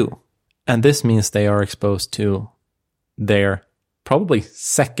 And they do. And this means they are exposed to their probably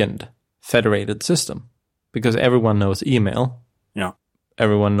second federated system because everyone knows email. Yeah.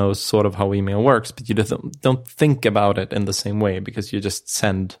 Everyone knows sort of how email works, but you don't think about it in the same way because you just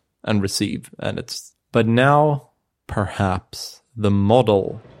send and receive. But now perhaps the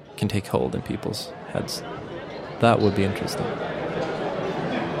model can take hold in people's heads. That would be interesting.